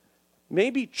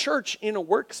maybe church in a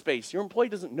workspace. Your employee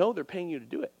doesn't know they're paying you to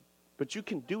do it, but you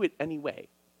can do it anyway.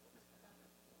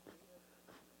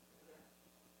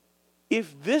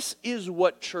 If this is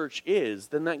what church is,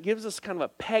 then that gives us kind of a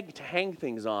peg to hang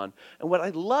things on. And what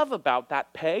I love about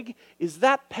that peg is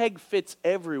that peg fits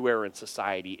everywhere in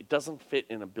society. It doesn't fit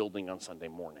in a building on Sunday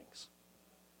mornings.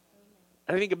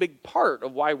 And I think a big part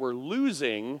of why we're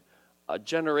losing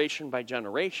generation by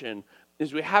generation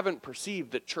is we haven't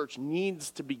perceived that church needs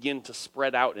to begin to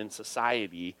spread out in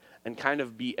society and kind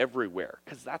of be everywhere,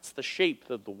 because that's the shape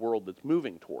of the world that's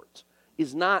moving towards,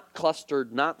 is not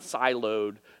clustered, not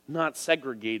siloed, not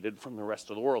segregated from the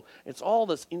rest of the world. It's all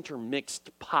this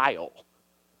intermixed pile.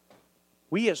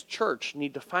 We as church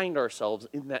need to find ourselves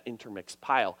in that intermixed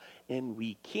pile, and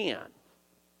we can.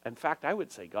 In fact, I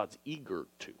would say God's eager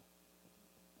to.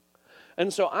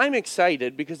 And so I'm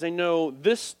excited because I know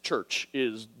this church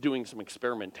is doing some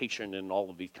experimentation in all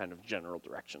of these kind of general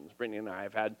directions. Brittany and I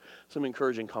have had some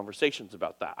encouraging conversations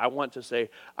about that. I want to say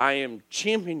I am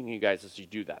championing you guys as you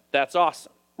do that. That's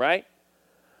awesome, right?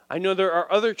 I know there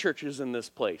are other churches in this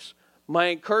place. My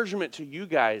encouragement to you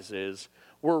guys is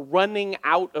we're running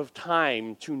out of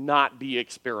time to not be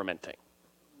experimenting.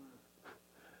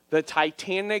 The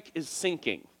Titanic is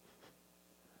sinking.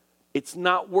 It's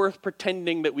not worth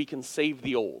pretending that we can save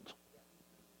the old.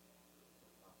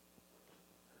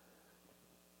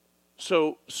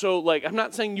 So like, I'm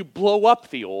not saying you blow up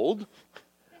the old,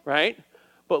 right?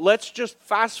 But let's just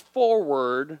fast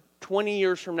forward 20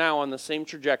 years from now on the same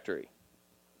trajectory.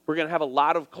 We're going to have a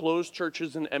lot of closed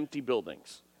churches and empty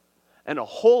buildings, and a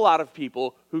whole lot of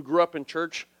people who grew up in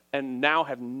church and now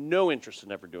have no interest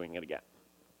in ever doing it again,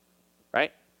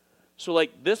 right? So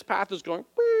like, this path is going,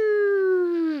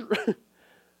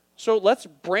 so let's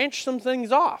branch some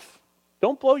things off.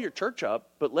 Don't blow your church up,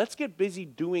 but let's get busy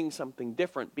doing something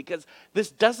different, because this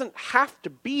doesn't have to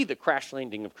be the crash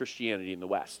landing of Christianity in the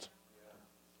West.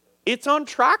 It's on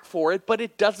track for it, but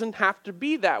it doesn't have to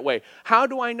be that way. How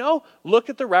do I know? Look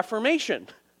at the Reformation.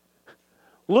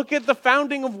 Look at the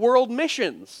founding of world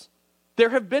missions. There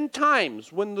have been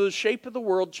times when the shape of the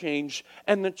world changed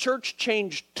and the church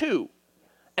changed too.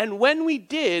 And when we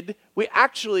did, we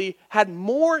actually had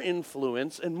more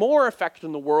influence and more effect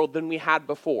in the world than we had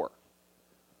before.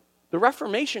 The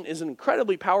Reformation is an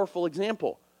incredibly powerful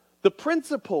example. The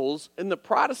principles in the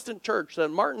Protestant church that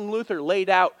Martin Luther laid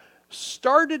out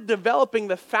started developing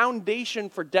the foundation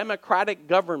for democratic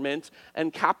government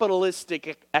and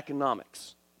capitalistic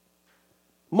economics.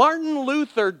 Martin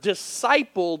Luther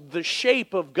discipled the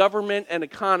shape of government and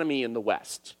economy in the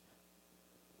West.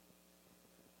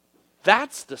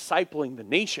 That's discipling the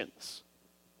nations.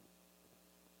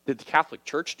 Did the Catholic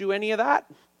Church do any of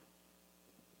that?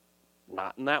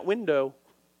 Not in that window.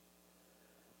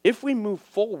 If we move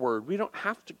forward, we don't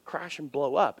have to crash and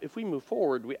blow up. If we move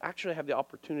forward, we actually have the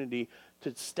opportunity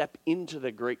to step into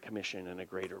the Great Commission in a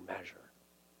greater measure.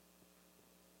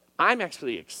 I'm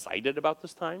actually excited about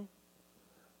this time.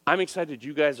 I'm excited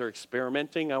you guys are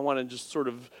experimenting. I want to just sort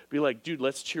of be like, dude,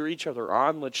 let's cheer each other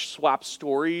on. Let's swap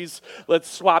stories. Let's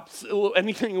swap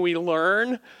anything we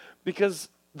learn. Because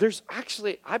there's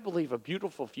actually, I believe, a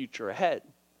beautiful future ahead.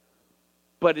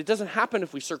 But it doesn't happen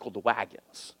if we circle the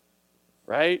wagons,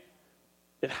 right?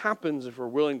 It happens if we're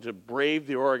willing to brave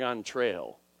the Oregon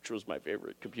Trail, which was my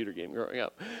favorite computer game growing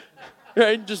up.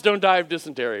 Right? Just don't die of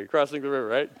dysentery crossing the river,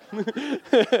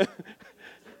 right?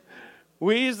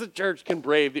 We as the church can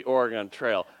brave the Oregon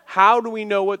Trail. How do we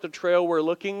know what the trail we're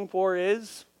looking for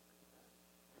is?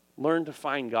 Learn to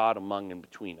find God among and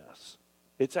between us.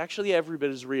 It's actually every bit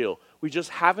as real. We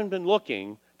just haven't been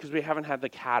looking because we haven't had the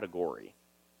category.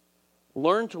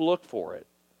 Learn to look for it.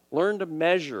 Learn to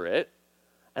measure it.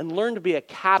 And learn to be a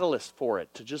catalyst for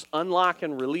it, to just unlock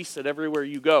and release it everywhere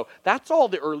you go. That's all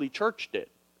the early church did.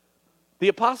 The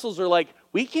apostles are like,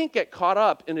 we can't get caught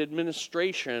up in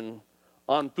administration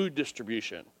on food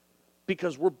distribution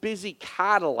because we're busy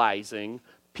catalyzing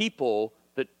people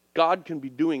that God can be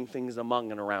doing things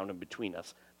among and around and between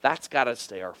us. That's got to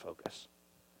stay our focus.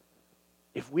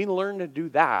 If we learn to do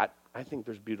that, I think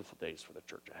there's beautiful days for the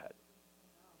church ahead.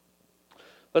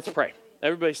 Let's pray.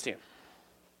 Everybody stand.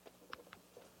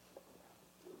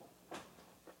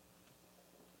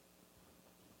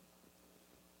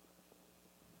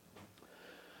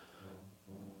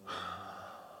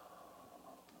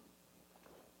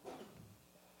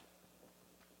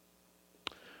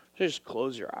 Just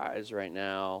close your eyes right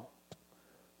now.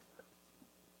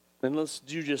 And let's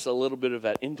do just a little bit of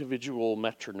that individual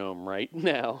metronome right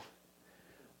now.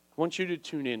 I want you to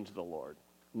tune in to the Lord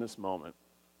in this moment.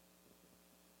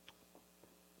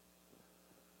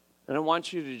 And I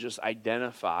want you to just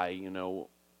identify,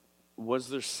 was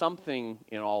there something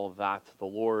in all of that the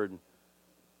Lord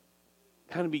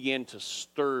kind of began to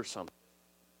stir something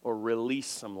or release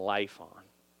some life on?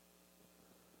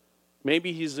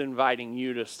 Maybe he's inviting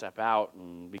you to step out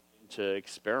and begin to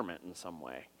experiment in some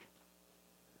way.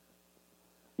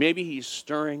 Maybe he's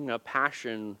stirring a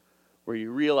passion where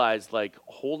you realize, like,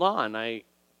 hold on, I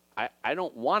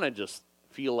don't want to just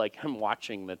feel like I'm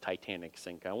watching the Titanic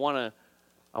sink. I want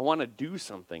to do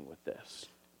something with this.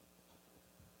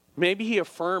 Maybe he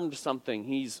affirmed something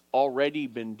he's already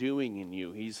been doing in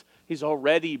you. He's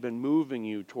already been moving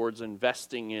you towards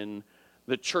investing in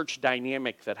the church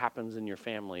dynamic that happens in your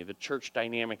family, the church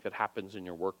dynamic that happens in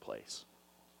your workplace.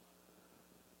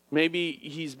 Maybe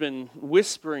he's been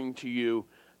whispering to you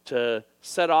to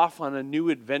set off on a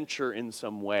new adventure in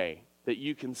some way that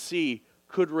you can see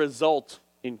could result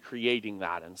in creating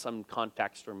that in some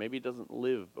context, or maybe it doesn't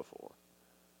live before.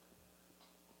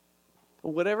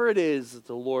 Whatever it is that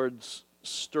the Lord's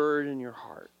stirred in your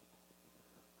heart,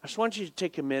 I just want you to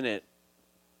take a minute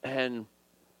and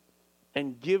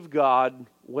give God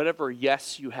whatever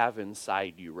yes you have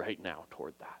inside you right now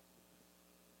toward that.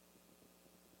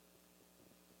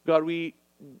 God, we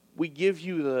give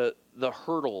you the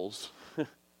hurdles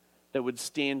that would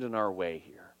stand in our way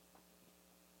here.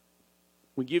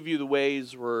 We give you the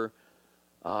ways we're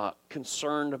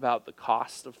concerned about the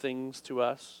cost of things to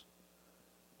us.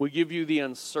 We give you the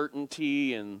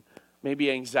uncertainty and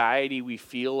maybe anxiety we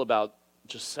feel about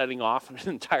just setting off in an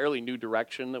entirely new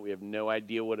direction that we have no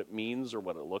idea what it means or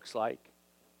what it looks like.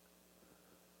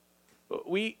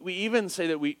 We even say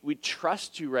that we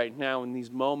trust you right now in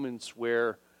these moments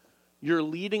where you're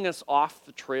leading us off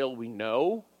the trail we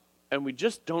know, and we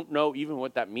just don't know even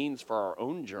what that means for our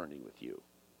own journey with you.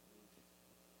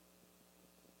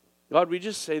 God, we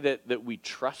just say that we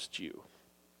trust you.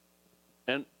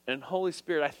 And Holy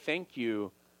Spirit, I thank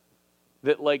you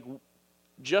that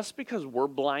just because we're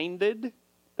blinded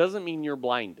doesn't mean you're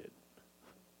blinded.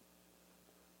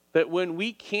 That when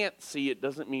we can't see, it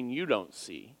doesn't mean you don't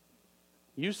see.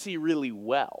 You see really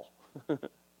well.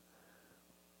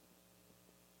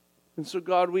 And so,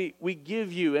 God, we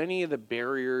give you any of the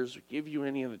barriers, we give you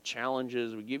any of the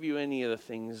challenges, we give you any of the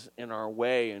things in our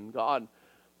way. And God,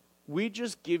 we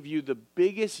just give you the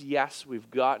biggest yes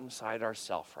we've got inside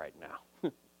ourselves right now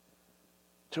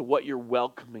to what you're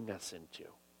welcoming us into.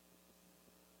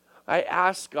 I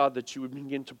ask, God, that you would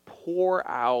begin to pour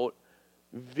out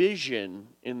vision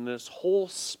in this whole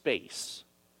space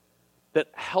that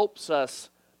helps us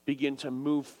begin to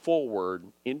move forward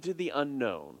into the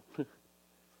unknown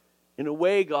in a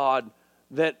way, God,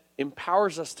 that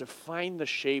empowers us to find the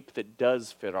shape that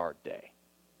does fit our day.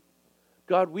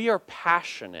 God, we are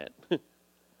passionate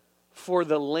for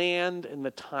the land and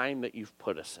the time that you've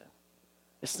put us in.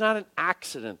 It's not an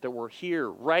accident that we're here,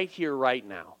 right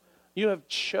now. You have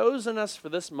chosen us for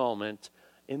this moment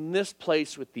in this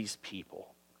place with these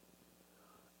people.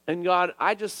 And God,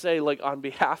 I just say, on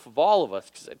behalf of all of us,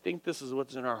 because I think this is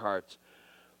what's in our hearts,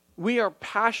 we are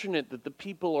passionate that the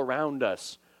people around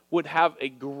us would have a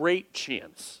great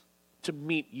chance to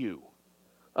meet you,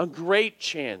 a great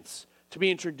chance to be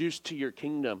introduced to your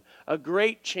kingdom, a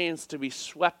great chance to be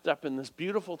swept up in this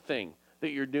beautiful thing that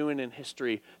you're doing in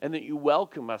history and that you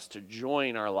welcome us to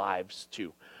join our lives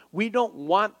to. We don't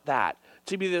want that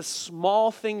to be this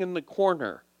small thing in the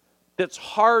corner that's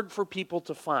hard for people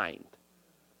to find.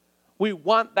 We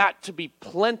want that to be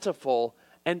plentiful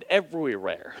and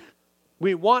everywhere.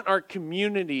 We want our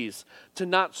communities to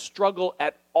not struggle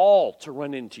at all to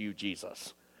run into you,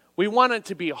 Jesus. We want it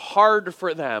to be hard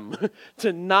for them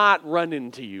to not run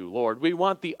into you, Lord. We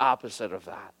want the opposite of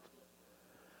that.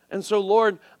 And so,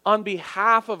 Lord, on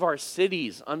behalf of our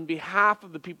cities, on behalf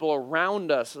of the people around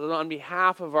us, on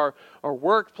behalf of our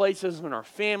workplaces and our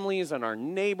families and our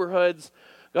neighborhoods,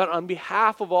 God, on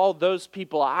behalf of all those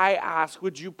people, I ask,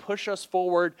 would you push us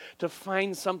forward to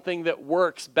find something that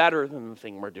works better than the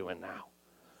thing we're doing now?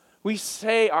 We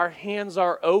say our hands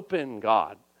are open,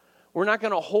 God. We're not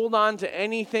going to hold on to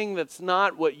anything that's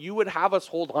not what you would have us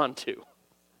hold on to.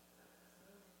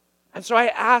 And so I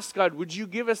ask, God, would you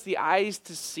give us the eyes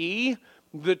to see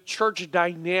the church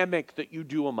dynamic that you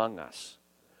do among us?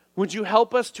 Would you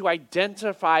help us to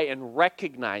identify and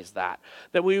recognize that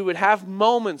we would have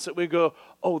moments that we go,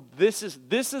 oh, this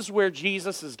is where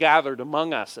Jesus is gathered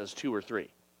among us as two or three.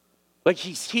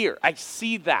 He's here. I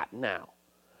see that now.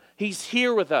 He's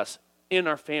here with us in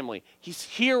our family. He's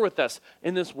here with us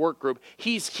in this work group.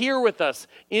 He's here with us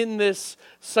in this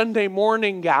Sunday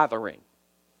morning gathering.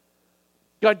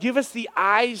 God, give us the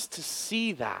eyes to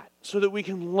see that so that we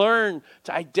can learn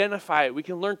to identify it. We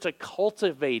can learn to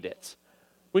cultivate it.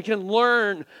 We can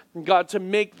learn, God,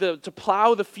 to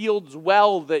plow the fields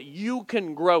well that you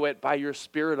can grow it by your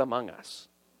Spirit among us.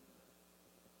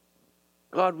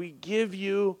 God, we give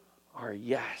you our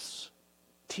yes.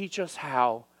 Teach us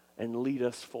how and lead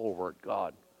us forward,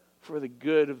 God, for the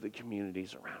good of the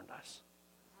communities around us.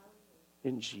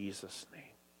 In Jesus' name.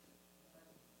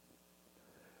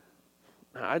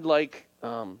 I'd like,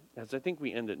 as I think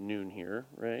we end at noon here,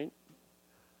 right?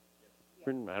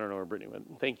 I don't know where Brittany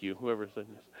went. Thank you, whoever said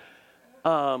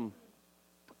this.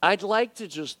 I'd like to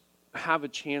just have a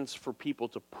chance for people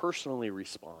to personally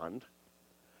respond.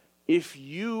 If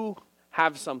you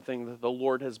have something that the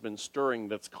Lord has been stirring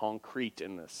that's concrete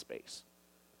in this space.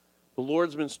 The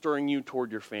Lord's been stirring you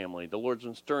toward your family. The Lord's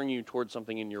been stirring you towards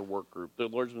something in your work group. The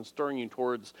Lord's been stirring you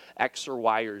towards X or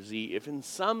Y or Z. If in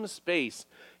some space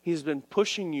He's been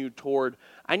pushing you toward,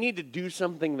 I need to do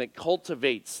something that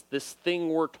cultivates this thing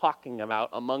we're talking about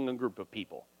among a group of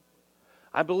people.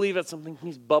 I believe it's something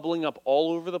He's bubbling up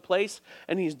all over the place,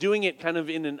 and He's doing it kind of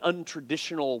in an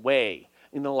untraditional way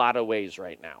in a lot of ways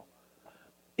right now.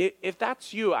 If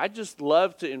that's you, I'd just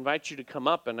love to invite you to come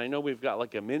up, and I know we've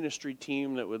got a ministry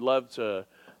team that would love to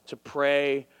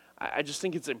pray. I just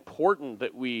think it's important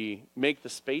that we make the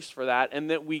space for that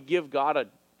and that we give God a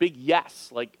big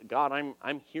yes. God,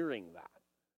 I'm hearing that.